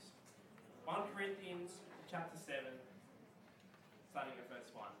chapter 7, starting at verse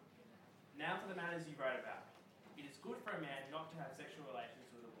 1. Now to the matters you wrote about. It is good for a man not to have sexual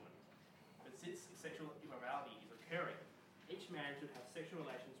relations with a woman. But since sexual immorality is occurring, each man should have sexual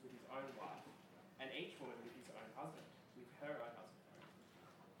relations with his own wife, and each woman with his own husband, with her own husband.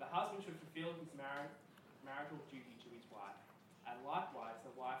 The husband should fulfill his marital duty to his wife, and likewise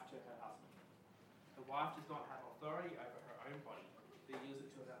the wife to her husband. The wife does not have authority over her own body, but yields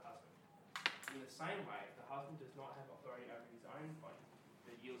it to her husband. In the same way, the husband does not have authority over his own body,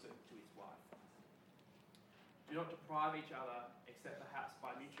 but yields it to his wife. Do not deprive each other, except perhaps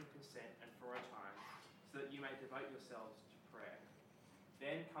by mutual consent and for a time, so that you may devote yourselves to prayer.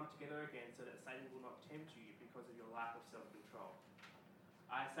 Then come together again, so that Satan will not tempt you because of your lack of self-control.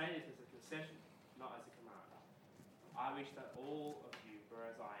 I say this as a concession, not as a command. I wish that all of you were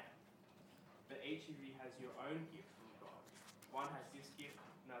as I am. But each of you has your own gift from God. One has this gift,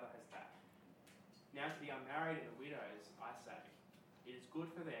 another has that. Now to the unmarried and the widows, I say, it is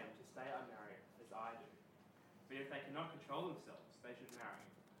good for them to stay unmarried as I do. But if they cannot control themselves, they should marry.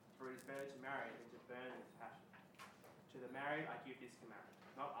 For it is better to marry than to burn with passion. To the married I give this commandment,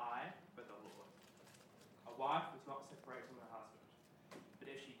 not I, but the Lord. A wife must not separate from her husband. But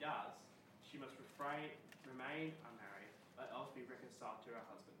if she does, she must remain unmarried, but else be reconciled to her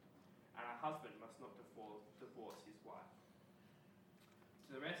husband. And a husband must not divorce his wife.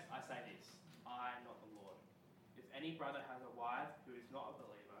 To the rest I say this, I, not the Lord. If any brother has a wife who is not a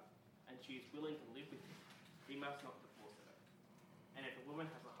believer, and she is willing to live with him, he must not divorce her. And if a woman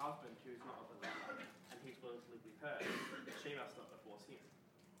has a husband who is not a believer, and he is willing to live with her, she must not divorce him.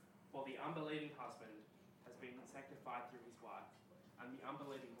 For the unbelieving husband has been sanctified through his wife, and the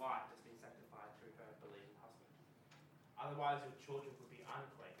unbelieving wife has been sanctified through her believing husband. Otherwise your children would be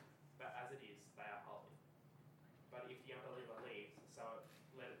unclean, but as it is, they are holy. But if the unbeliever leaves, so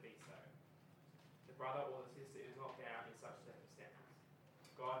let it be so. The brother or the sister is not bound in such circumstances.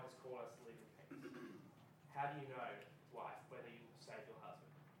 God has called us to live in peace. How do you know, wife, whether you will save your husband?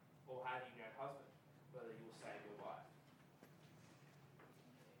 Or how do you know, husband, whether you will save your wife?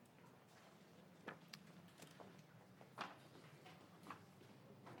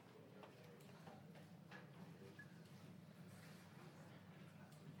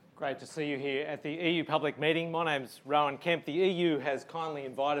 Great to see you here at the EU Public Meeting. My name's Rowan Kemp. The EU has kindly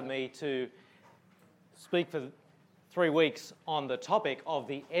invited me to speak for 3 weeks on the topic of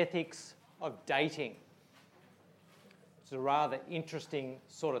the ethics of dating. It's a rather interesting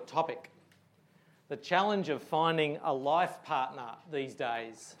sort of topic. The challenge of finding a life partner these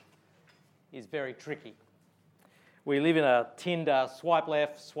days is very tricky. We live in a Tinder swipe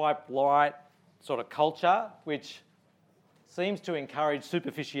left, swipe right sort of culture, which seems to encourage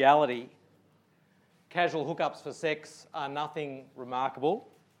superficiality. Casual hookups for sex are nothing remarkable.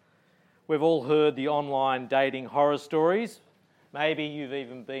 We've all heard the online dating horror stories. Maybe you've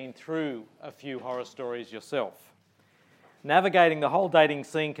even been through a few horror stories yourself. Navigating the whole dating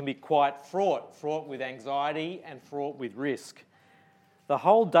scene can be quite fraught with anxiety and fraught with risk. The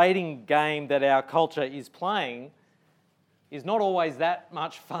whole dating game that our culture is playing is not always that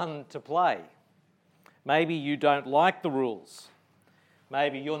much fun to play. Maybe you don't like the rules.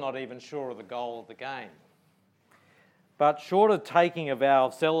 Maybe you're not even sure of the goal of the game. But short of taking a vow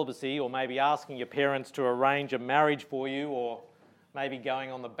of celibacy, or maybe asking your parents to arrange a marriage for you, or maybe going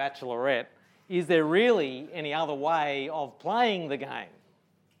on The Bachelorette, is there really any other way of playing the game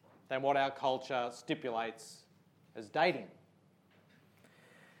than what our culture stipulates as dating?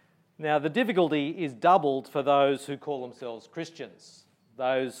 Now, the difficulty is doubled for those who call themselves Christians,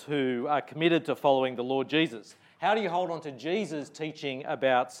 those who are committed to following the Lord Jesus. How do you hold on to Jesus' teaching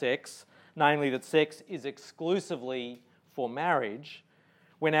about sex, namely that sex is exclusively for marriage,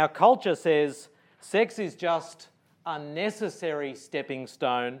 when our culture says sex is just a necessary stepping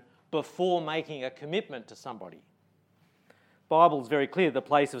stone before making a commitment to somebody? The Bible is very clear the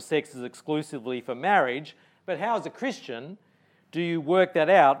place of sex is exclusively for marriage, but how, as a Christian, do you work that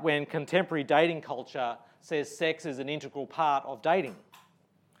out when contemporary dating culture says sex is an integral part of dating?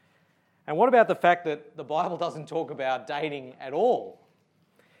 And what about the fact that the Bible doesn't talk about dating at all?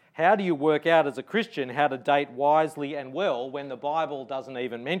 How do you work out as a Christian how to date wisely and well when the Bible doesn't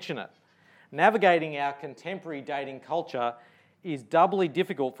even mention it? Navigating our contemporary dating culture is doubly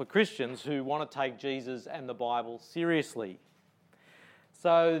difficult for Christians who want to take Jesus and the Bible seriously.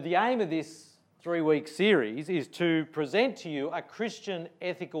 So the aim of this 3-week series is to present to you a Christian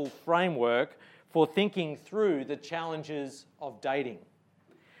ethical framework for thinking through the challenges of dating.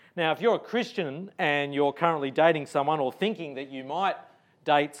 Now, if you're a Christian and you're currently dating someone or thinking that you might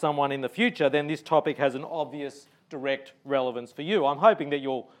date someone in the future, then this topic has an obvious direct relevance for you. I'm hoping that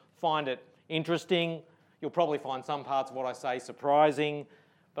you'll find it interesting, You'll probably find some parts of what I say surprising,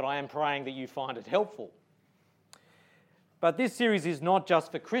 but I am praying that you find it helpful. But this series is not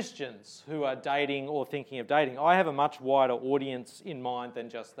just for Christians who are dating or thinking of dating. I have a much wider audience in mind than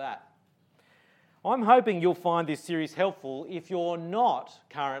just that. I'm hoping you'll find this series helpful if you're not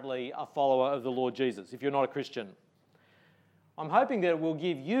currently a follower of the Lord Jesus, if you're not a Christian. I'm hoping that it will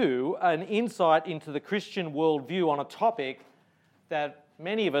give you an insight into the Christian worldview on a topic that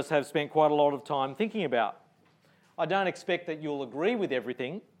many of us have spent quite a lot of time thinking about. I don't expect that you'll agree with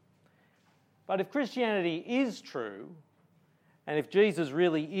everything, but if Christianity is true, and if Jesus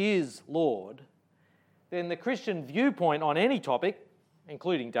really is Lord, then the Christian viewpoint on any topic,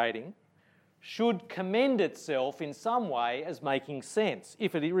 including dating, should commend itself in some way as making sense,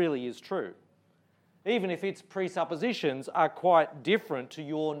 if it really is true, even if its presuppositions are quite different to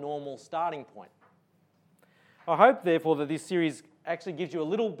your normal starting point. I hope, therefore, that this series actually gives you a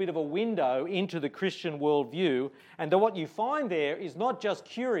little bit of a window into the Christian worldview, and that what you find there is not just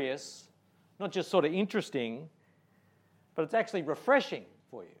curious, not just sort of interesting, but it's actually refreshing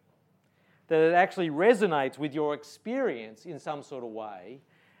for you. That it actually resonates with your experience in some sort of way,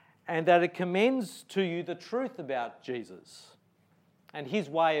 and that it commends to you the truth about Jesus and his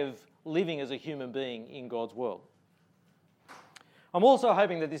way of living as a human being in God's world. I'm also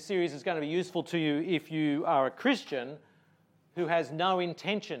hoping that this series is going to be useful to you if you are a Christian who has no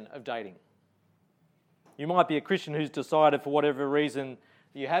intention of dating. You might be a Christian who's decided for whatever reason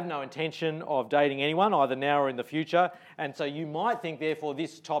you have no intention of dating anyone, either now or in the future, and so you might think, therefore,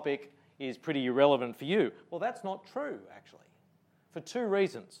 this topic is pretty irrelevant for you. Well, that's not true, actually, for two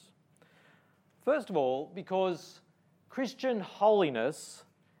reasons. First of all, because Christian holiness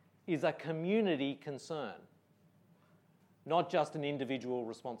is a community concern, not just an individual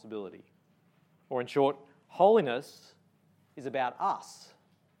responsibility. Or in short, holiness is about us,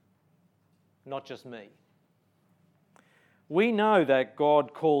 not just me. We know that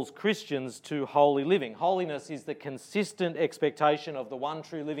God calls Christians to holy living. Holiness is the consistent expectation of the one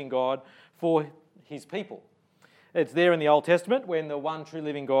true living God for his people. It's there in the Old Testament when the one true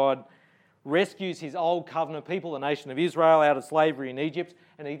living God rescues his old covenant people, the nation of Israel, out of slavery in Egypt,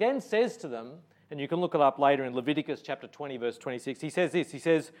 and he then says to them, and you can look it up later in Leviticus chapter 20, verse 26, he says this, he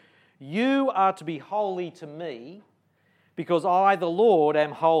says, "You are to be holy to me, because I, the Lord,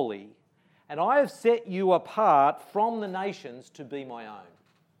 am holy, and I have set you apart from the nations to be my own."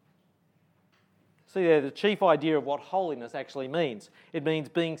 See there, the chief idea of what holiness actually means. It means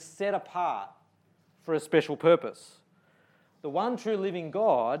being set apart for a special purpose. The one true living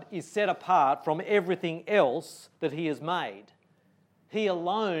God is set apart from everything else that he has made. He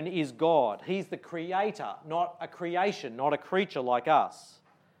alone is God. He's the creator, not a creation, not a creature like us.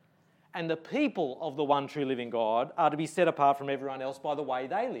 And the people of the one true living God are to be set apart from everyone else by the way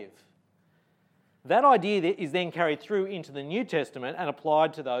they live. That idea is then carried through into the New Testament and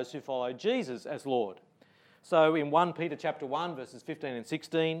applied to those who follow Jesus as Lord. So in 1 Peter chapter 1, verses 15 and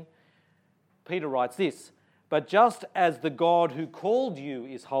 16, Peter writes this, "But just as the God who called you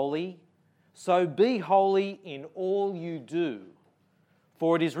is holy, so be holy in all you do.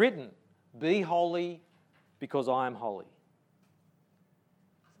 For it is written, 'Be holy, because I am holy.'"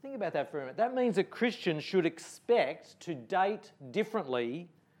 Think about that for a minute. That means that Christians should expect to date differently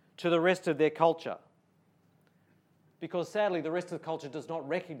to the rest of their culture. Because sadly, the rest of the culture does not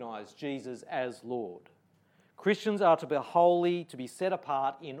recognise Jesus as Lord. Christians are to be holy, to be set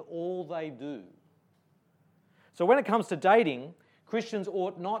apart in all they do. So when it comes to dating, Christians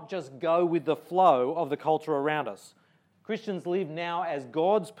ought not just go with the flow of the culture around us. Christians live now as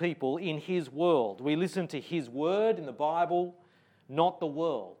God's people in his world. We listen to his word in the Bible, not the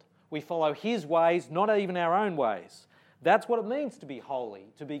world. We follow his ways, not even our own ways. That's what it means to be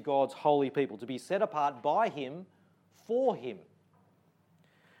holy, to be God's holy people, to be set apart by him, for him.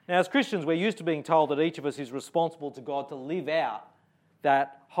 Now, as Christians, we're used to being told that each of us is responsible to God to live out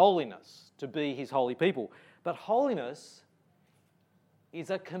that holiness, to be his holy people. But holiness is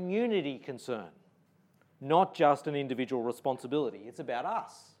a community concern, not just an individual responsibility. It's about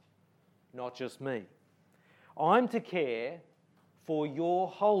us, not just me. I'm to care for your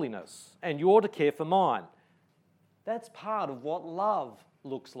holiness, and you're to care for mine. That's part of what love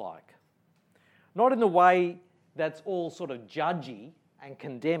looks like. Not in the way that's all sort of judgy and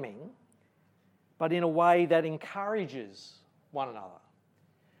condemning, but in a way that encourages one another,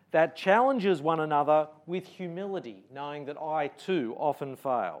 that challenges one another with humility, knowing that I too often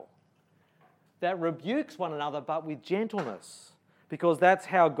fail, that rebukes one another but with gentleness, because that's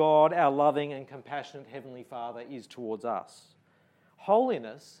how God, our loving and compassionate Heavenly Father, is towards us.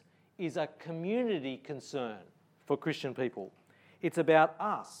 Holiness is a community concern for Christian people. It's about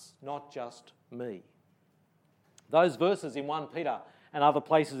us, not just me. Those verses in 1 Peter and other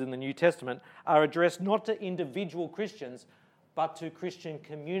places in the New Testament are addressed not to individual Christians, but to Christian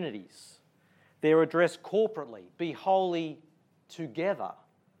communities. They're addressed corporately. Be holy together.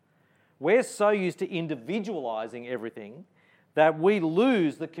 We're so used to individualising everything that we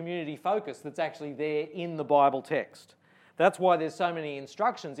lose the community focus that's actually there in the Bible text. That's why there's so many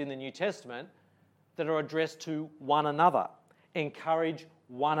instructions in the New Testament that are addressed to one another. Encourage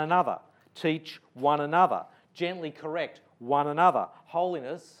one another. Teach one another. Gently correct one another.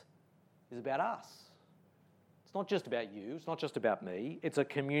 Holiness is about us. It's not just about you. It's not just about me. It's a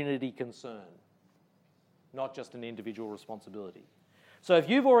community concern, not just an individual responsibility. So if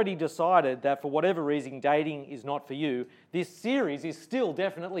you've already decided that for whatever reason dating is not for you, this series is still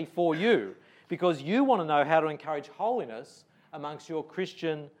definitely for you because you want to know how to encourage holiness amongst your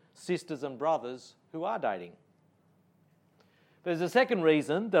Christian sisters and brothers who are dating. But there's a second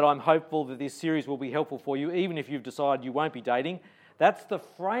reason that I'm hopeful that this series will be helpful for you, even if you've decided you won't be dating. That's the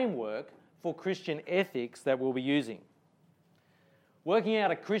framework for Christian ethics that we'll be using. Working out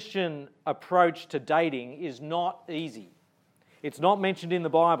a Christian approach to dating is not easy. It's not mentioned in the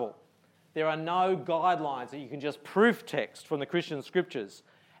Bible. There are no guidelines that you can just proof text from the Christian scriptures.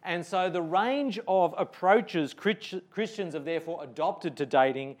 And so the range of approaches Christians have therefore adopted to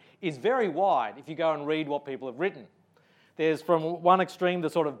dating is very wide if you go and read what people have written. There's from one extreme the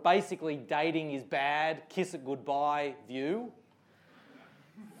sort of basically dating is bad, kiss it goodbye view,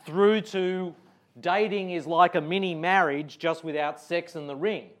 through to dating is like a mini marriage just without sex and the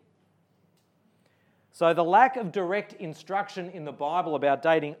ring. So the lack of direct instruction in the Bible about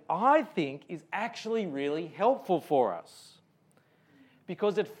dating, I think, is actually really helpful for us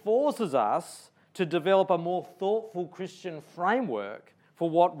because it forces us to develop a more thoughtful Christian framework for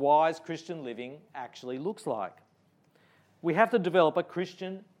what wise Christian living actually looks like. We have to develop a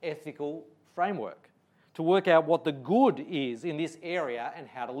Christian ethical framework to work out what the good is in this area and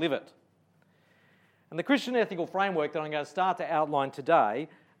how to live it. And the Christian ethical framework that I'm going to start to outline today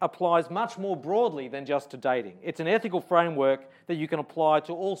applies much more broadly than just to dating. It's an ethical framework that you can apply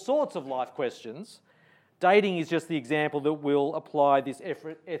to all sorts of life questions. Dating is just the example that we'll apply this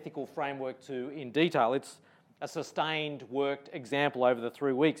ethical framework to in detail. It's a sustained, worked example over the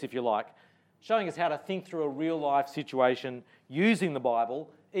 3 weeks, if you like, showing us how to think through a real-life situation using the Bible,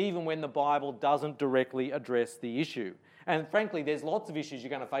 even when the Bible doesn't directly address the issue. And frankly, there's lots of issues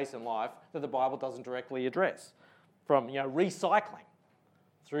you're going to face in life that the Bible doesn't directly address, from recycling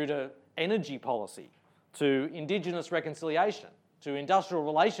through to energy policy, to Indigenous reconciliation, to industrial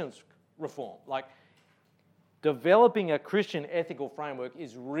relations reform. Like, developing a Christian ethical framework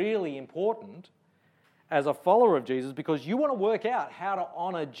is really important as a follower of Jesus because you want to work out how to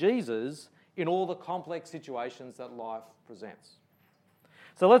honour Jesus in all the complex situations that life presents.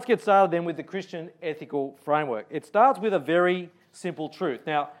 So let's get started then with the Christian ethical framework. It starts with a very simple truth.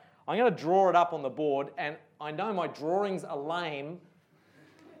 Now, I'm going to draw it up on the board, and I know my drawings are lame,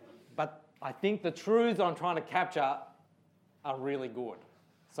 but I think the truths I'm trying to capture are really good.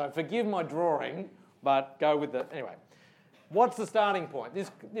 So forgive my drawing, but go with the... Anyway, what's the starting point?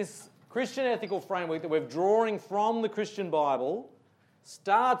 This Christian ethical framework that we're drawing from the Christian Bible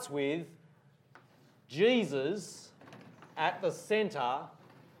starts with Jesus at the centre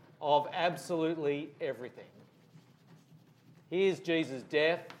of absolutely everything. Here's Jesus'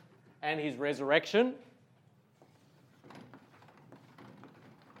 death and his resurrection.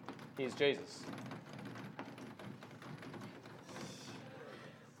 Here's Jesus.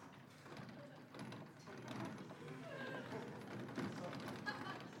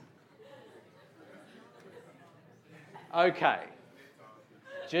 Okay.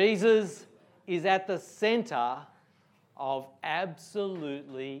 Jesus is at the centre of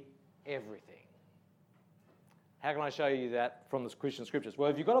absolutely everything. How can I show you that from the Christian scriptures? Well,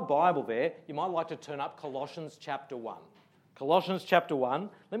 if you've got a Bible there, you might like to turn up Colossians chapter 1. Colossians chapter 1.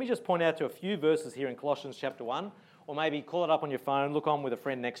 Let me just point out to a few verses here in Colossians chapter 1, or maybe call it up on your phone, look on with a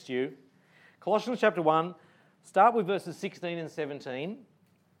friend next to you. Colossians chapter 1, start with verses 16 and 17.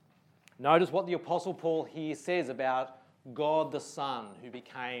 Notice what the Apostle Paul here says about God the Son who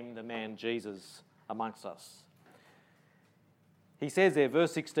became the man Jesus amongst us. He says there,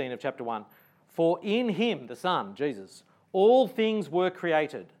 verse 16 of chapter 1, "For in him, the Son, Jesus, all things were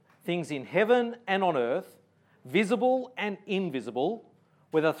created, things in heaven and on earth, visible and invisible,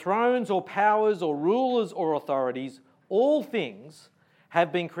 whether thrones or powers or rulers or authorities, all things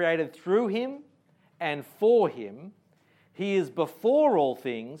have been created through him and for him. He is before all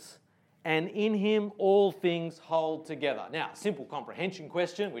things, and in him all things hold together." Now, simple comprehension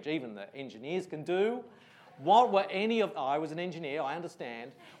question, which even the engineers can do. What were any of... I was an engineer, I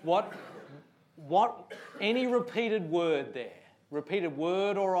understand. What any repeated word there, repeated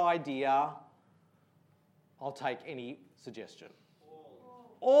word or idea, I'll take any suggestion.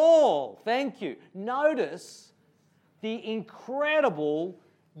 All, thank you. Notice the incredible,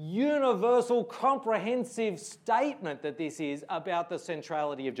 universal, comprehensive statement that this is about the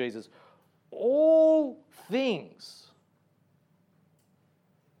centrality of Jesus. All things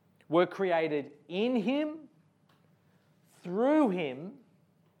were created in him, through him,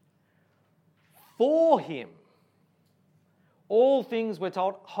 for him. All things, we're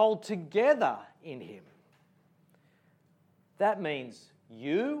told, hold together in him. That means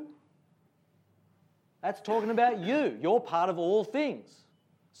you. That's talking about you. You're part of all things.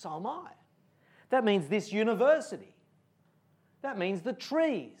 So am I. That means this university. That means the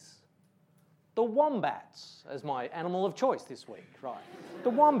trees. The wombats, as my animal of choice this week, right? The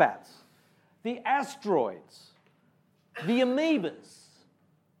wombats. The asteroids. The amoebas.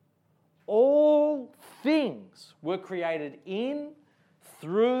 All things were created in,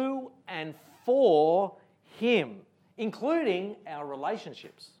 through, and for him, including our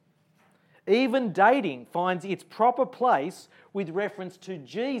relationships. Even dating finds its proper place with reference to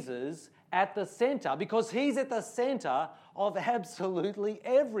Jesus at the centre, because he's at the centre of absolutely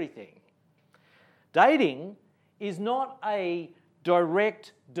everything. Dating is not a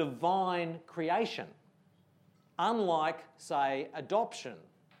direct divine creation, unlike, say, adoption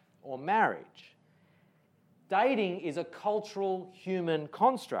or marriage. Dating is a cultural human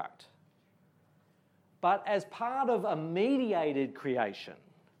construct. But as part of a mediated creation,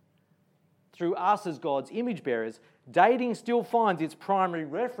 through us as God's image bearers, dating still finds its primary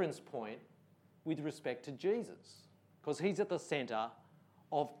reference point with respect to Jesus, because he's at the centre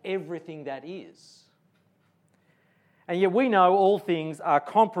of everything that is. And yet we know all things are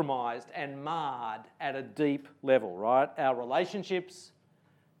compromised and marred at a deep level, right? Our relationships,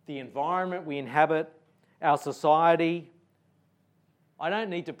 the environment we inhabit, our society. I don't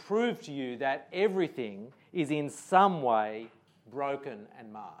need to prove to you that everything is in some way broken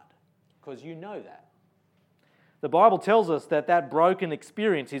and marred, because you know that. The Bible tells us that that broken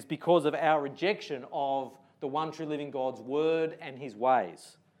experience is because of our rejection of the one true living God's word and his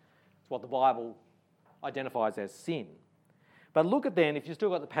ways. It's what the Bible identifies as sin. But look at then, if you've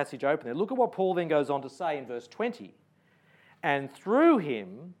still got the passage open there, look at what Paul then goes on to say in verse 20. And through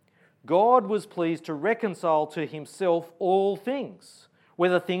him, God was pleased to reconcile to himself all things,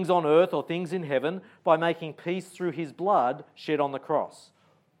 whether things on earth or things in heaven, by making peace through his blood shed on the cross.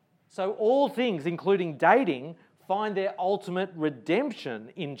 So all things, including dating, find their ultimate redemption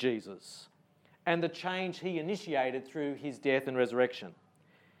in Jesus and the change he initiated through his death and resurrection.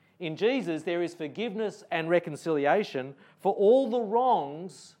 In Jesus, there is forgiveness and reconciliation for all the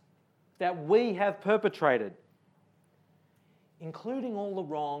wrongs that we have perpetrated, including all the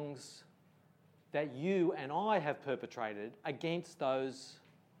wrongs that you and I have perpetrated against those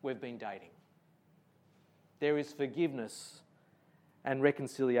we've been dating. There is forgiveness and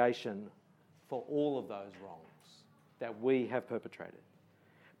reconciliation for all of those wrongs that we have perpetrated.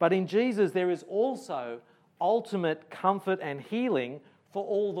 But in Jesus, there is also ultimate comfort and healing for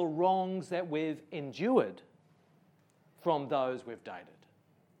all the wrongs that we've endured from those we've dated.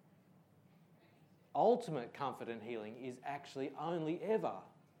 Ultimate comfort and healing is actually only ever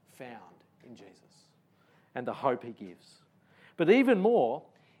found in Jesus and the hope he gives. But even more,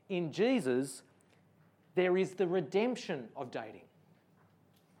 in Jesus, there is the redemption of dating.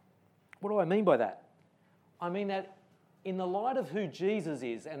 What do I mean by that? I mean that in the light of who Jesus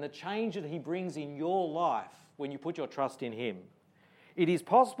is and the change that he brings in your life when you put your trust in him, it is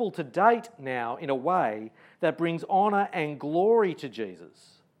possible to date now in a way that brings honour and glory to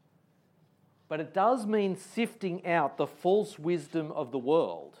Jesus. But it does mean sifting out the false wisdom of the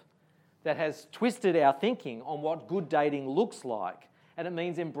world that has twisted our thinking on what good dating looks like. And it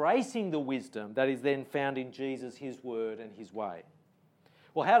means embracing the wisdom that is then found in Jesus, his word and his way.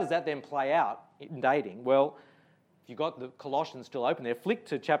 Well, how does that then play out in dating? Well, if you've got the Colossians still open there, flick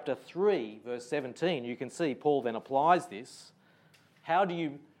to chapter 3, verse 17. You can see Paul then applies this. How do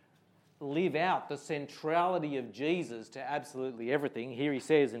you live out the centrality of Jesus to absolutely everything? Here he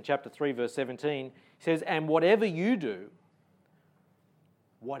says in chapter 3, verse 17, he says, and whatever you do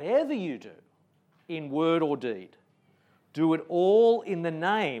in word or deed, do it all in the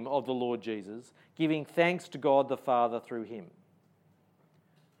name of the Lord Jesus, giving thanks to God the Father through him.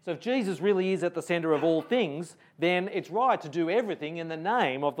 So if Jesus really is at the centre of all things, then it's right to do everything in the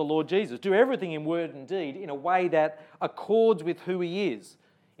name of the Lord Jesus. Do everything in word and deed in a way that accords with who he is,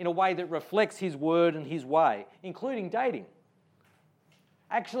 in a way that reflects his word and his way, including dating.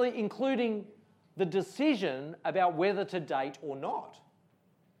 Actually, including the decision about whether to date or not.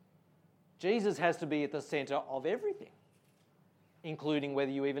 Jesus has to be at the centre of everything, including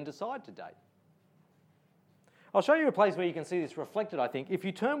whether you even decide to date. I'll show you a place where you can see this reflected, I think. If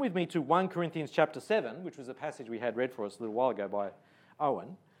you turn with me to 1 Corinthians chapter 7, which was a passage we had read for us a little while ago by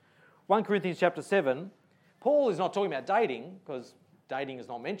Owen. 1 Corinthians chapter 7, Paul is not talking about dating, because dating is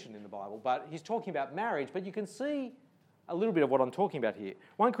not mentioned in the Bible, but he's talking about marriage. But you can see a little bit of what I'm talking about here.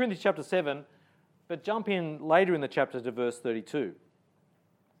 1 Corinthians chapter 7, but jump in later in the chapter to verse 32.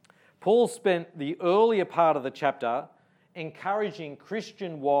 Paul spent the earlier part of the chapter encouraging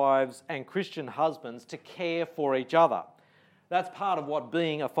Christian wives and Christian husbands to care for each other. That's part of what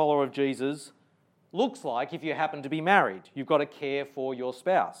being a follower of Jesus looks like if you happen to be married. You've got to care for your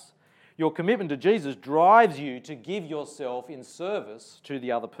spouse. Your commitment to Jesus drives you to give yourself in service to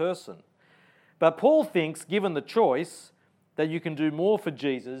the other person. But Paul thinks, given the choice, that you can do more for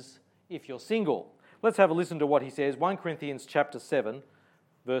Jesus if you're single. Let's have a listen to what he says, 1 Corinthians chapter 7,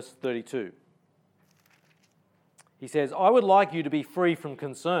 verse 32. He says, I would like you to be free from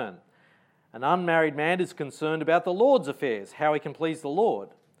concern. An unmarried man is concerned about the Lord's affairs, how he can please the Lord.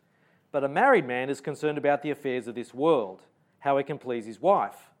 But a married man is concerned about the affairs of this world, how he can please his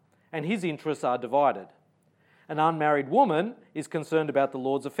wife, and his interests are divided. An unmarried woman is concerned about the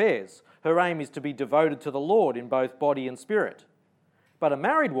Lord's affairs. Her aim is to be devoted to the Lord in both body and spirit. But a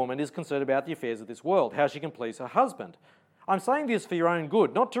married woman is concerned about the affairs of this world, how she can please her husband. I'm saying this for your own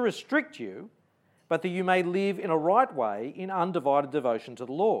good, not to restrict you, but that you may live in a right way in undivided devotion to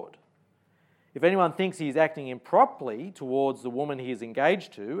the Lord. If anyone thinks he is acting improperly towards the woman he is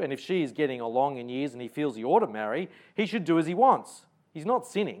engaged to, and if she is getting along in years and he feels he ought to marry, he should do as he wants. He's not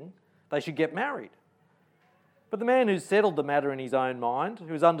sinning. They should get married. But the man who's settled the matter in his own mind,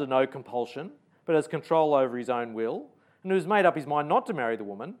 who is under no compulsion, but has control over his own will, and who has made up his mind not to marry the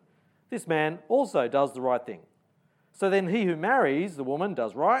woman, this man also does the right thing. So then he who marries the woman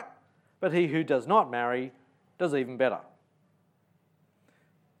does right, but he who does not marry does even better.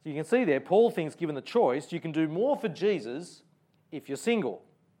 So you can see there, Paul thinks given the choice, you can do more for Jesus if you're single.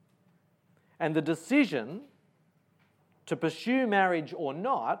 And the decision to pursue marriage or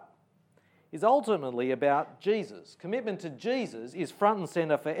not is ultimately about Jesus. Commitment to Jesus is front and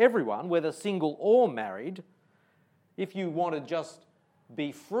centre for everyone, whether single or married. If you want to just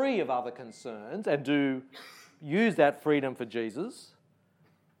be free of other concerns and use that freedom for Jesus,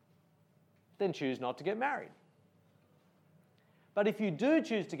 then choose not to get married. But if you do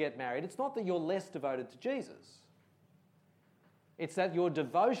choose to get married, it's not that you're less devoted to Jesus. It's that your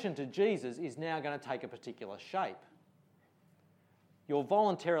devotion to Jesus is now going to take a particular shape. You're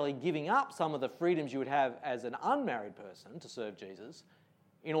voluntarily giving up some of the freedoms you would have as an unmarried person to serve Jesus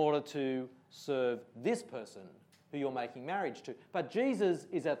in order to serve this person who you're making marriage to. But Jesus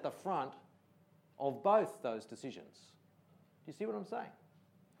is at the front of both those decisions. Do you see what I'm saying?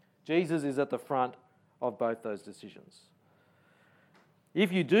 Jesus is at the front of both those decisions.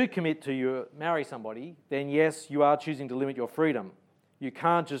 If you do commit to marry somebody, then yes, you are choosing to limit your freedom. You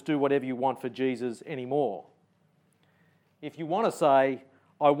can't just do whatever you want for Jesus anymore. If you want to say,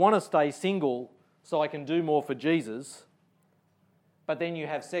 I want to stay single so I can do more for Jesus, but then you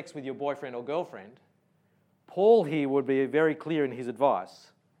have sex with your boyfriend or girlfriend, Paul here would be very clear in his advice.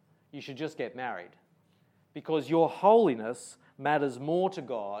 You should just get married, because your holiness matters more to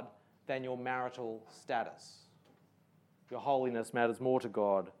God than your marital status. Your holiness matters more to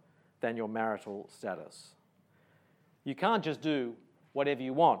God than your marital status. You can't just do whatever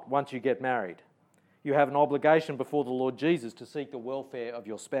you want once you get married. You have an obligation before the Lord Jesus to seek the welfare of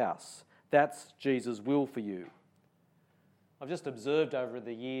your spouse. That's Jesus' will for you. I've just observed over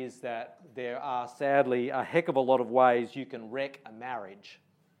the years that there are sadly a heck of a lot of ways you can wreck a marriage.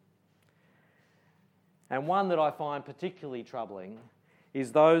 And one that I find particularly troubling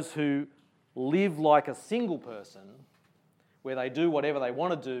is those who live like a single person, where they do whatever they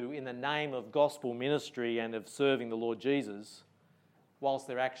want to do in the name of gospel ministry and of serving the Lord Jesus, whilst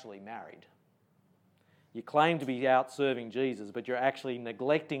they're actually married. You claim to be out serving Jesus, but you're actually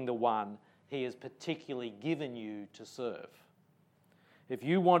neglecting the one he has particularly given you to serve. If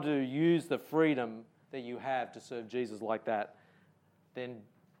you want to use the freedom that you have to serve Jesus like that, then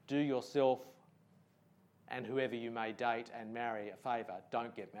do yourself and whoever you may date and marry a favour.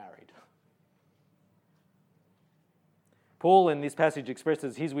 Don't get married. Paul in this passage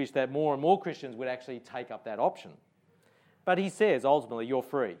expresses his wish that more and more Christians would actually take up that option. But he says, ultimately, you're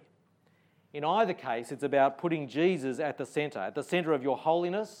free. In either case, it's about putting Jesus at the centre of your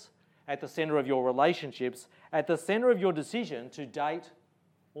holiness, at the centre of your relationships, at the centre of your decision to date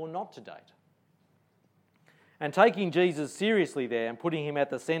or not to date. And taking Jesus seriously there and putting him at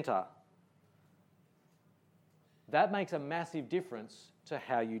the centre, that makes a massive difference to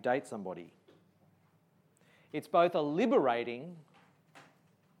how you date somebody. It's both a liberating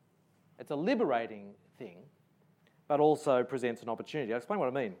thing, but also presents an opportunity. I'll explain what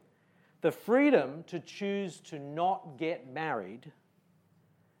I mean. The freedom to choose to not get married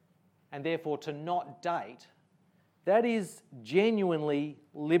and therefore to not date, that is genuinely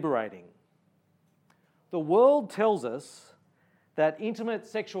liberating. The world tells us that intimate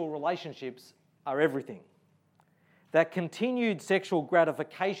sexual relationships are everything, that continued sexual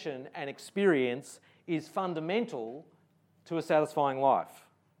gratification and experience is fundamental to a satisfying life.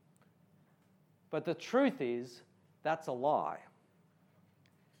 But the truth is, that's a lie.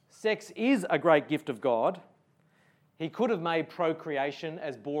 Sex is a great gift of God. He could have made procreation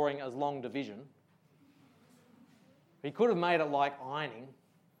as boring as long division. He could have made it like ironing.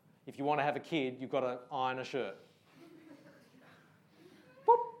 If you want to have a kid, you've got to iron a shirt.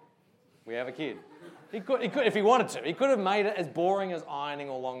 Boop. We have a kid. He could, if he wanted to. He could have made it as boring as ironing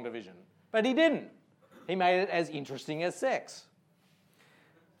or long division. But he didn't. He made it as interesting as sex.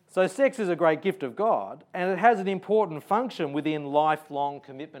 So sex is a great gift of God, and it has an important function within lifelong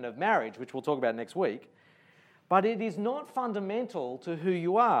commitment of marriage, which we'll talk about next week. But it is not fundamental to who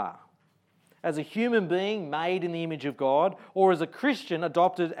you are as a human being made in the image of God, or as a Christian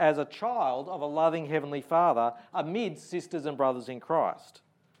adopted as a child of a loving Heavenly Father amidst sisters and brothers in Christ.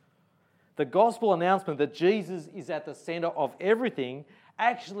 The gospel announcement that Jesus is at the centre of everything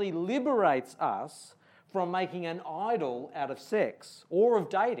actually liberates us from making an idol out of sex, or of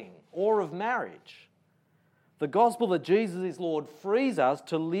dating, or of marriage. The gospel that Jesus is Lord frees us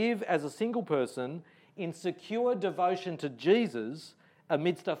to live as a single person in secure devotion to Jesus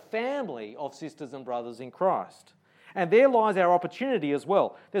amidst a family of sisters and brothers in Christ. And there lies our opportunity as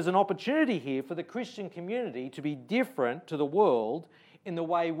well. There's an opportunity here for the Christian community to be different to the world in the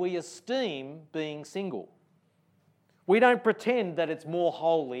way we esteem being single. We don't pretend that it's more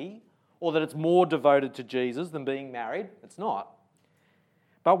holy or that it's more devoted to Jesus than being married. It's not.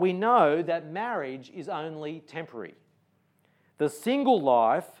 But we know that marriage is only temporary. The single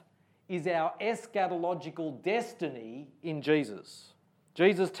life is our eschatological destiny in Jesus.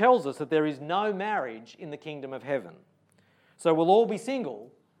 Jesus tells us that there is no marriage in the kingdom of heaven. So we'll all be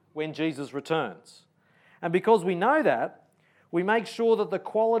single when Jesus returns. And because we know that, we make sure that the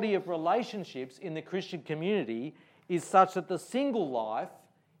quality of relationships in the Christian community is such that the single life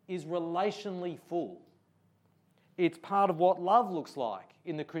is relationally full. It's part of what love looks like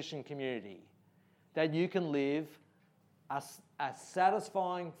in the Christian community, that you can live a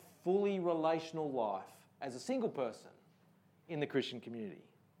satisfying, fully relational life as a single person in the Christian community.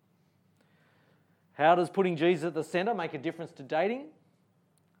 How does putting Jesus at the centre make a difference to dating?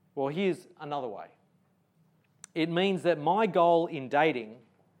 Well, here's another way. It means that my goal in dating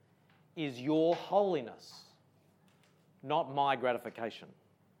is your holiness, not my gratification.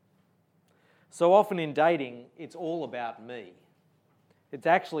 So often in dating, it's all about me. It's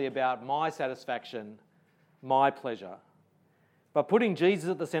actually about my satisfaction, my pleasure. But putting Jesus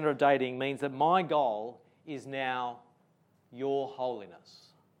at the centre of dating means that my goal is now your holiness.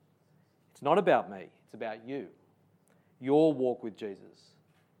 It's not about me, it's about you. Your walk with Jesus,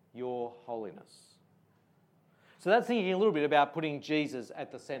 your holiness. So that's thinking a little bit about putting Jesus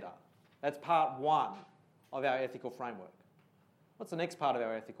at the centre. That's part one of our ethical framework. What's the next part of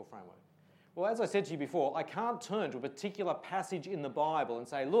our ethical framework? Well, as I said to you before, I can't turn to a particular passage in the Bible and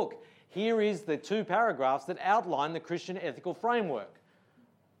say, look, here is the 2 paragraphs that outline the Christian ethical framework.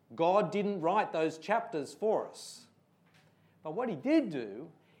 God didn't write those chapters for us. But what he did do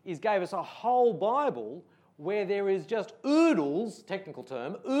is gave us a whole Bible where there is just oodles, technical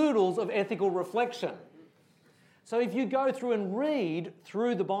term, oodles of ethical reflection. So if you go through and read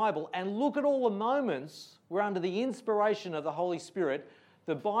through the Bible and look at all the moments where under the inspiration of the Holy Spirit,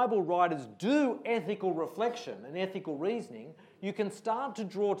 the Bible writers do ethical reflection and ethical reasoning, you can start to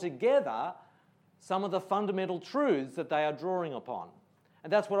draw together some of the fundamental truths that they are drawing upon.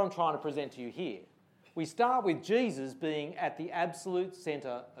 And that's what I'm trying to present to you here. We start with Jesus being at the absolute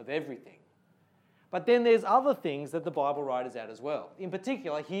centre of everything. But then there's other things that the Bible writers add as well. In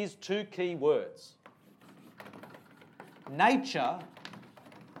particular, here's 2 key words. Nature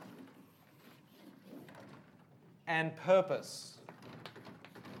and purpose.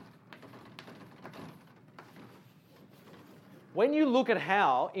 When you look at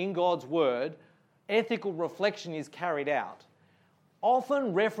how, in God's Word, ethical reflection is carried out,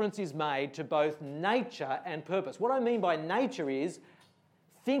 often reference is made to both nature and purpose. What I mean by nature is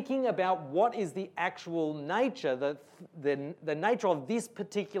thinking about what is the actual nature, the nature of this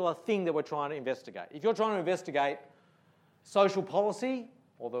particular thing that we're trying to investigate. If you're trying to investigate social policy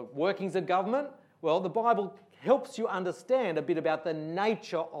or the workings of government, well, the Bible helps you understand a bit about the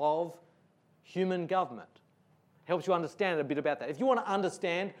nature of human government. Helps you understand a bit about that. If you want to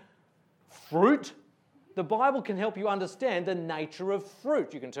understand fruit, the Bible can help you understand the nature of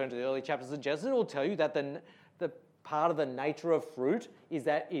fruit. You can turn to the early chapters of Genesis. It will tell you that the part of the nature of fruit is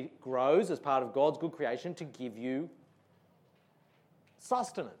that it grows as part of God's good creation to give you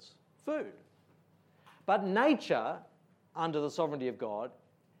sustenance, food. But nature, under the sovereignty of God,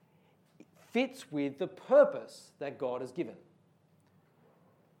 fits with the purpose that God has given.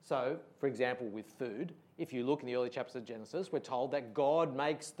 So, for example, with food, if you look in the early chapters of Genesis, we're told that God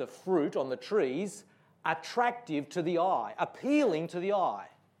makes the fruit on the trees attractive to the eye, appealing to the eye.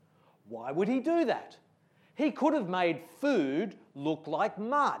 Why would he do that? He could have made food look like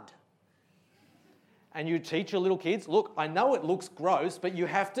mud. And you teach your little kids, look, I know it looks gross, but you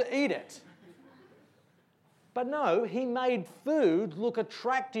have to eat it. But no, he made food look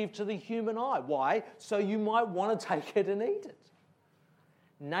attractive to the human eye. Why? So you might want to take it and eat it.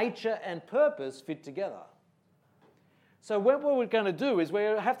 Nature and purpose fit together. So what we're going to do is we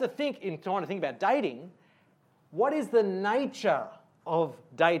have to think, in trying to think about dating, what is the nature of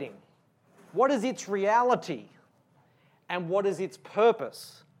dating? What is its reality? And what is its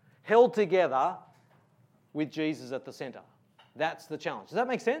purpose? Held together with Jesus at the centre. That's the challenge. Does that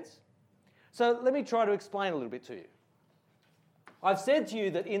make sense? So let me try to explain a little bit to you. I've said to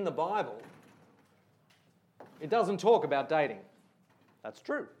you that in the Bible, it doesn't talk about dating. That's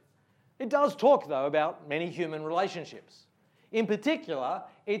true. It does talk, though, about many human relationships. In particular,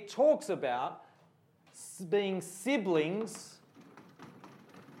 it talks about being siblings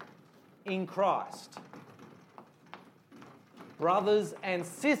in Christ. Brothers and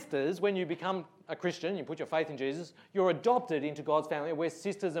sisters, when you become a Christian, you put your faith in Jesus, you're adopted into God's family. We're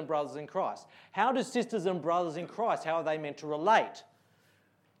sisters and brothers in Christ. How do sisters and brothers in Christ, how are they meant to relate?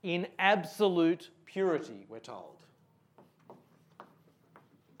 In absolute purity, we're told.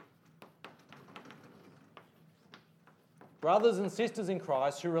 Brothers and sisters in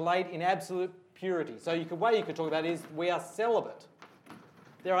Christ who relate in absolute purity. So the way you could talk about it is we are celibate.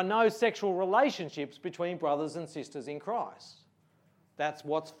 There are no sexual relationships between brothers and sisters in Christ. That's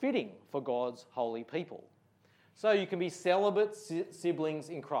what's fitting for God's holy people. So you can be celibate siblings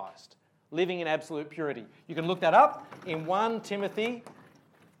in Christ, living in absolute purity. You can look that up in 1 Timothy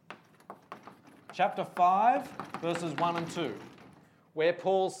chapter 5, verses 1 and 2, where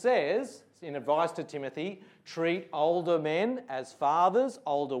Paul says, in advice to Timothy, treat older men as fathers,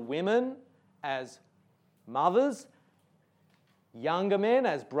 older women as mothers, younger men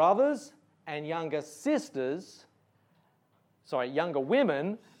as brothers, and younger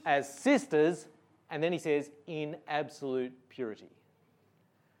women as sisters, and then he says, in absolute purity.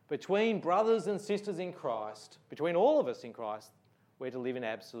 Between brothers and sisters in Christ, between all of us in Christ, we're to live in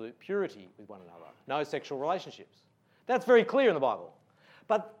absolute purity with one another. No sexual relationships. That's very clear in the Bible.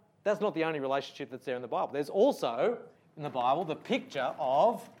 But that's not the only relationship that's there in the Bible. There's also, in the Bible, the picture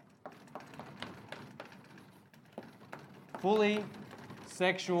of fully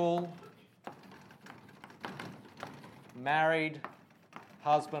sexual, married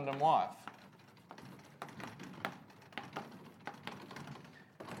husband and wife.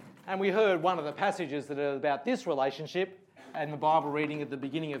 And we heard one of the passages that are about this relationship in the Bible reading at the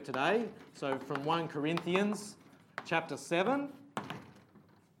beginning of today. So from 1 Corinthians chapter 7,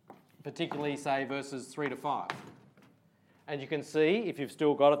 particularly say verses 3 to 5. And you can see, if you've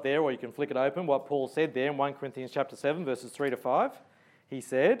still got it there, or you can flick it open, what Paul said there in 1 Corinthians chapter 7, verses 3 to 5. He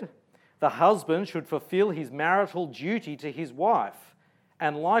said, the husband should fulfill his marital duty to his wife,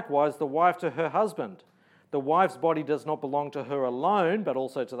 and likewise the wife to her husband. The wife's body does not belong to her alone, but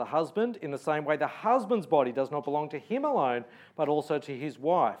also to the husband. In the same way, the husband's body does not belong to him alone, but also to his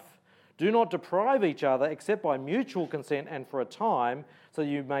wife. Do not deprive each other except by mutual consent and for a time, so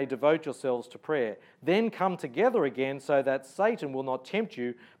you may devote yourselves to prayer. Then come together again so that Satan will not tempt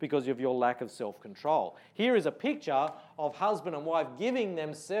you because of your lack of self-control. Here is a picture of husband and wife giving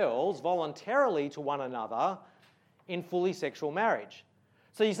themselves voluntarily to one another in fully sexual marriage.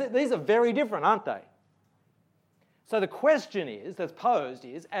 So you see, these are very different, aren't they? So the question is, that's posed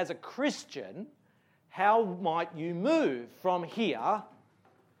is, as a Christian, how might you move from here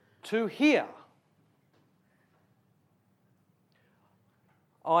to here?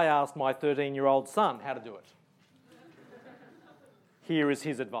 I asked my 13-year-old son how to do it. Here is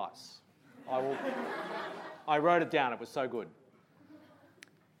his advice. I wrote it down, it was so good.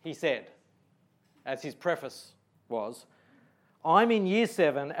 He said, as his preface was, I'm in year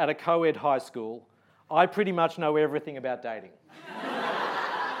 7 at a co-ed high school. I pretty much know everything about dating.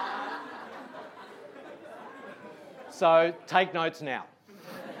 So take notes now.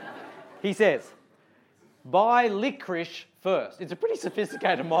 He says, buy licorice first. It's a pretty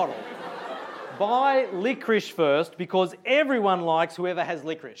sophisticated model. Buy licorice first because everyone likes whoever has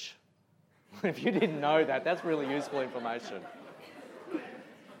licorice. If you didn't know that, that's really useful information.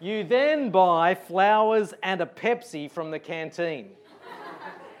 You then buy flowers and a Pepsi from the canteen.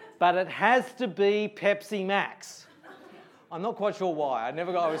 But it has to be Pepsi Max. I'm not quite sure why.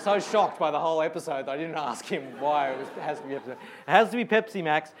 I was so shocked by the whole episode that I didn't ask him why it has to be Pepsi. It has to be Pepsi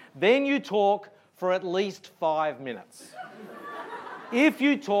Max. Then you talk for at least 5 minutes. If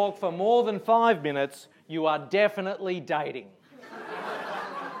you talk for more than 5 minutes, you are definitely dating.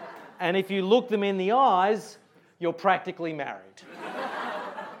 And if you look them in the eyes, you're practically married.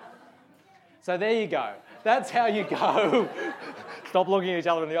 So there you go. That's how you go. Stop looking at each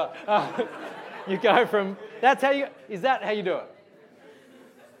other in the eye. You go from, is that how you do it?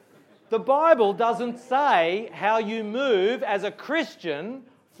 The Bible doesn't say how you move as a Christian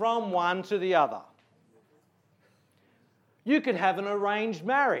from one to the other. You could have an arranged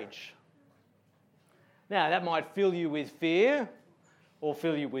marriage. Now, that might fill you with fear or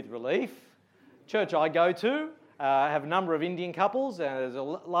fill you with relief. Church I go to, I have a number of Indian couples, and there's a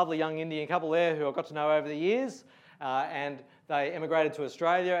lovely young Indian couple there who I got to know over the years, and they emigrated to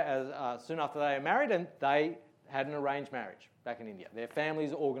Australia soon after they were married, and they had an arranged marriage back in India. Their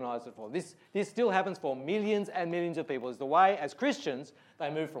families organised it for them. This still happens for millions and millions of people. It's the way, as Christians,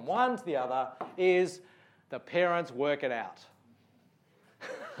 they move from one to the other, is the parents work it out.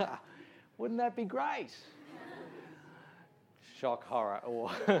 Wouldn't that be great? Shock, horror.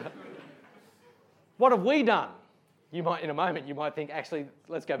 Or what have we done? In a moment, you might think, actually,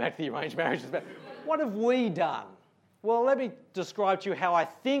 let's go back to the arranged marriages. But what have we done? Well, let me describe to you how I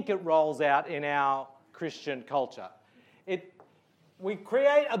think it rolls out in our Christian culture. We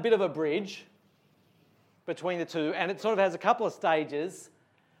create a bit of a bridge between the two, and it sort of has a couple of stages.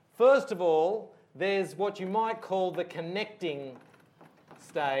 First of all, there's what you might call the connecting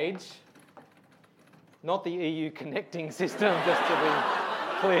stage, not the EU connecting system, just to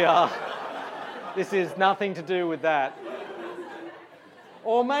be clear. This is nothing to do with that.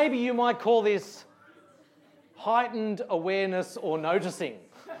 Or maybe you might call this heightened awareness or noticing.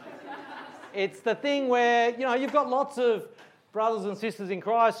 It's the thing where, you've got lots of brothers and sisters in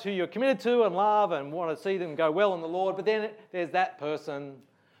Christ who you're committed to and love and want to see them go well in the Lord, but then there's that person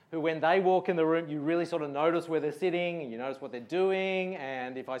who, when they walk in the room, you really sort of notice where they're sitting, and you notice what they're doing,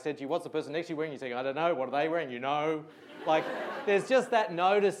 and if I said to you, what's the person next to you wearing? You say, I don't know, what are they wearing? There's just that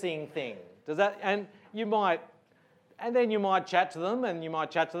noticing thing. And then you might chat to them, and then you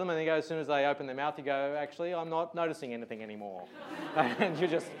go, as soon as they open their mouth, you go, actually, I'm not noticing anything anymore. And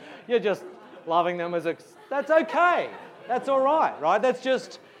you're just loving them that's okay. That's all right? That's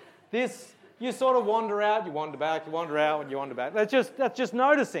just this, you sort of wander out, you wander back, you wander out, you wander back. That's just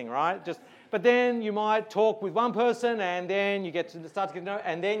noticing, right? But then you might talk with one person, and then you start to get to know,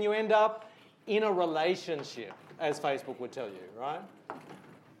 and then you end up in a relationship, as Facebook would tell you, right?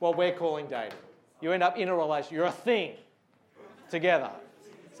 What we're calling dating. You end up in a relationship. You're a thing together.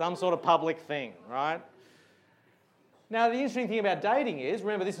 Some sort of public thing, right? Now, the interesting thing about dating is,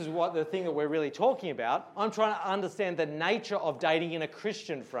 remember, this is the thing that we're really talking about. I'm trying to understand the nature of dating in a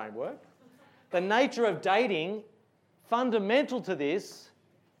Christian framework. The nature of dating, fundamental to this,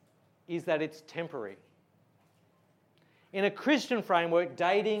 is that it's temporary. In a Christian framework,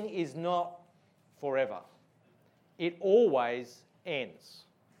 dating is not forever. It always ends.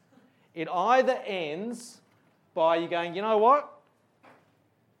 It either ends by you going, you know what?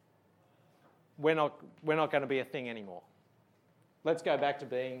 We're not going to be a thing anymore. Let's go back to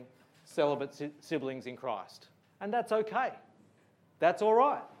being celibate siblings in Christ. And that's okay. That's all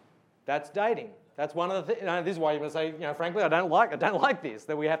right. That's dating. That's one of the things. This is why you're going to say, frankly, I don't like this,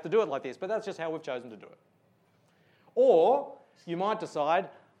 that we have to do it like this. But that's just how we've chosen to do it. Or you might decide,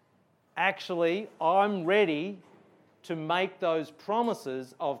 actually, I'm ready to make those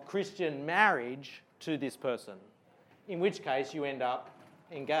promises of Christian marriage to this person, in which case you end up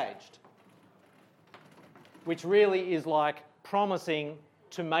engaged, which really is like promising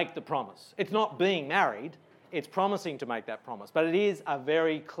to make the promise. It's not being married, it's promising to make that promise, but it is a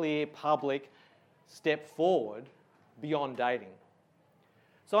very clear public step forward beyond dating.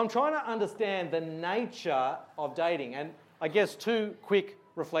 So I'm trying to understand the nature of dating, and I guess 2 quick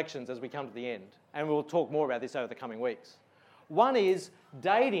reflections as we come to the end. And we'll talk more about this over the coming weeks. One is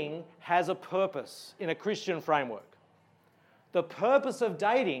dating has a purpose in a Christian framework. The purpose of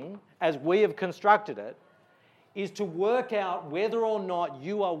dating, as we have constructed it, is to work out whether or not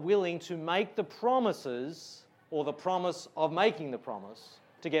you are willing to make the promises or the promise of making the promise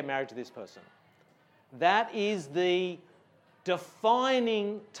to get married to this person. That is the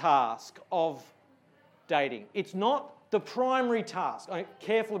defining task of dating. It's not the primary task.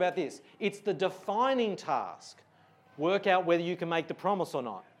 Careful about this. It's the defining task. Work out whether you can make the promise or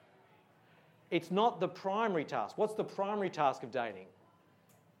not. It's not the primary task. What's the primary task of dating?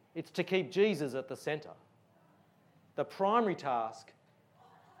 It's to keep Jesus at the centre. The primary task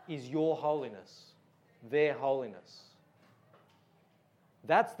is your holiness, their holiness.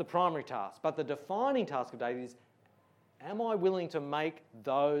 That's the primary task. But the defining task of dating is, am I willing to make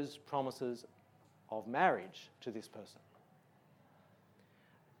those promises of marriage to this person?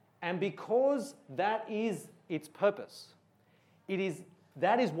 And because that is its purpose,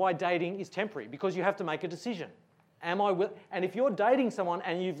 that is why dating is temporary, because you have to make a decision. And if you're dating someone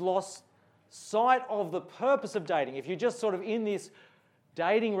and you've lost sight of the purpose of dating, if you're just sort of in this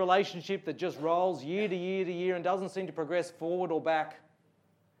dating relationship that just rolls year to year to year and doesn't seem to progress forward or back,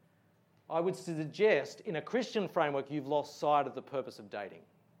 I would suggest in a Christian framework you've lost sight of the purpose of dating.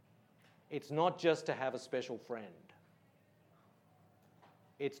 It's not just to have a special friend.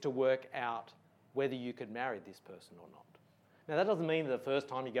 It's to work out whether you could marry this person or not. Now, that doesn't mean that the first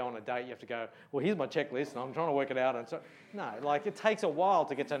time you go on a date you have to go, well, here's my checklist and I'm trying to work it out. And so, no, like it takes a while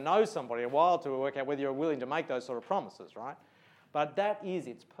to get to know somebody, a while to work out whether you're willing to make those sort of promises, right? But that is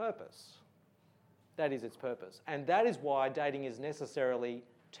its purpose. That is its purpose. And that is why dating is necessarily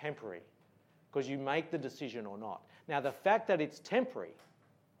temporary, because you make the decision or not. Now, the fact that it's temporary,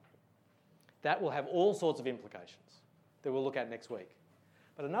 that will have all sorts of implications that we'll look at next week.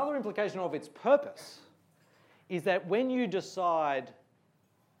 But another implication of its purpose is that when you decide,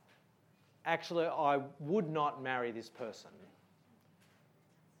 actually, I would not marry this person,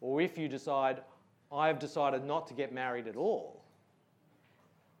 or if you decide, I've decided not to get married at all,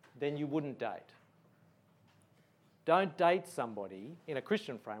 then you wouldn't date. Don't date somebody in a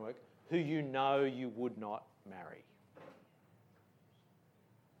Christian framework who you know you would not marry.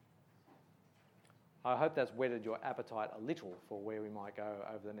 I hope that's whetted your appetite a little for where we might go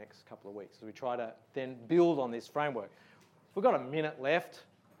over the next couple of weeks as we try to then build on this framework. We've got a minute left.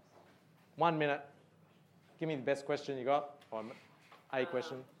 1 minute. Give me the best question you got. Or a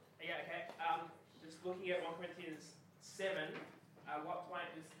question. Yeah, okay. Just looking at 1 Corinthians 7, at what point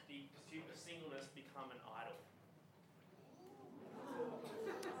does the pursuit of singleness become an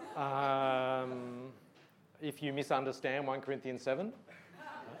idol? If you misunderstand 1 Corinthians 7.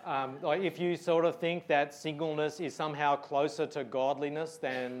 Like if you sort of think that singleness is somehow closer to godliness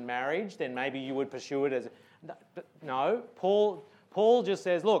than marriage, then maybe you would pursue it as... No, Paul just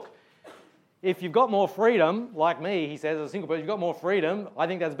says, look, if you've got more freedom, like me, he says, as a single person, you've got more freedom, I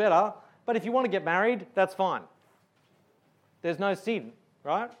think that's better. But if you want to get married, that's fine. There's no sin,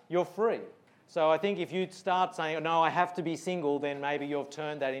 right? You're free. So I think if you start saying, no, I have to be single, then maybe you've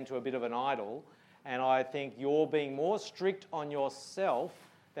turned that into a bit of an idol. And I think you're being more strict on yourself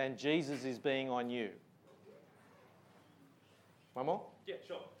than Jesus is being on you. One more? Yeah,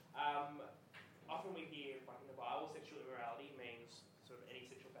 sure. Often we hear, like in the Bible, sexual immorality means sort of any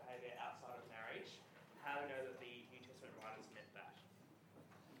sexual behaviour outside of marriage. How do we know that the New Testament writers meant that?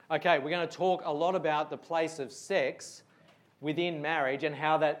 Okay, we're going to talk a lot about the place of sex within marriage and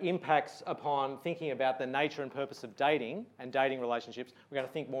how that impacts upon thinking about the nature and purpose of dating and dating relationships. We're going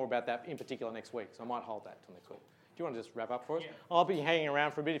to think more about that in particular next week, so I might hold that till next week. Do you want to just wrap up for us? Yeah. I'll be hanging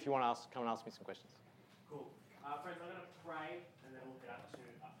around for a bit if you want to come and ask me some questions. Cool. Friends, I'm going to pray and then we'll get up to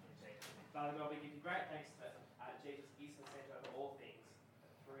tea. Father God, we give you great thanks that Jesus is the centre of all things.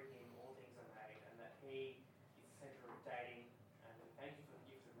 Through him, all things are made, and that he is the centre of dating. And we thank you for the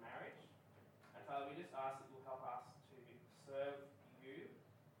gift of marriage. And Father, we just ask that you'll help us to serve you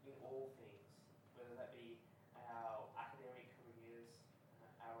in all things, whether that be our academic careers,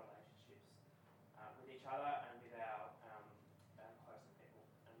 our relationships with each other and with our closer people.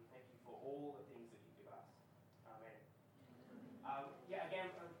 And we thank you for all the things that you give us. Amen. Again,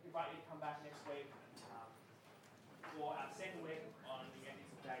 I invite you to come back next week for our second week on the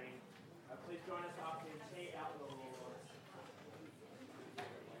ethics of dating. Please join us after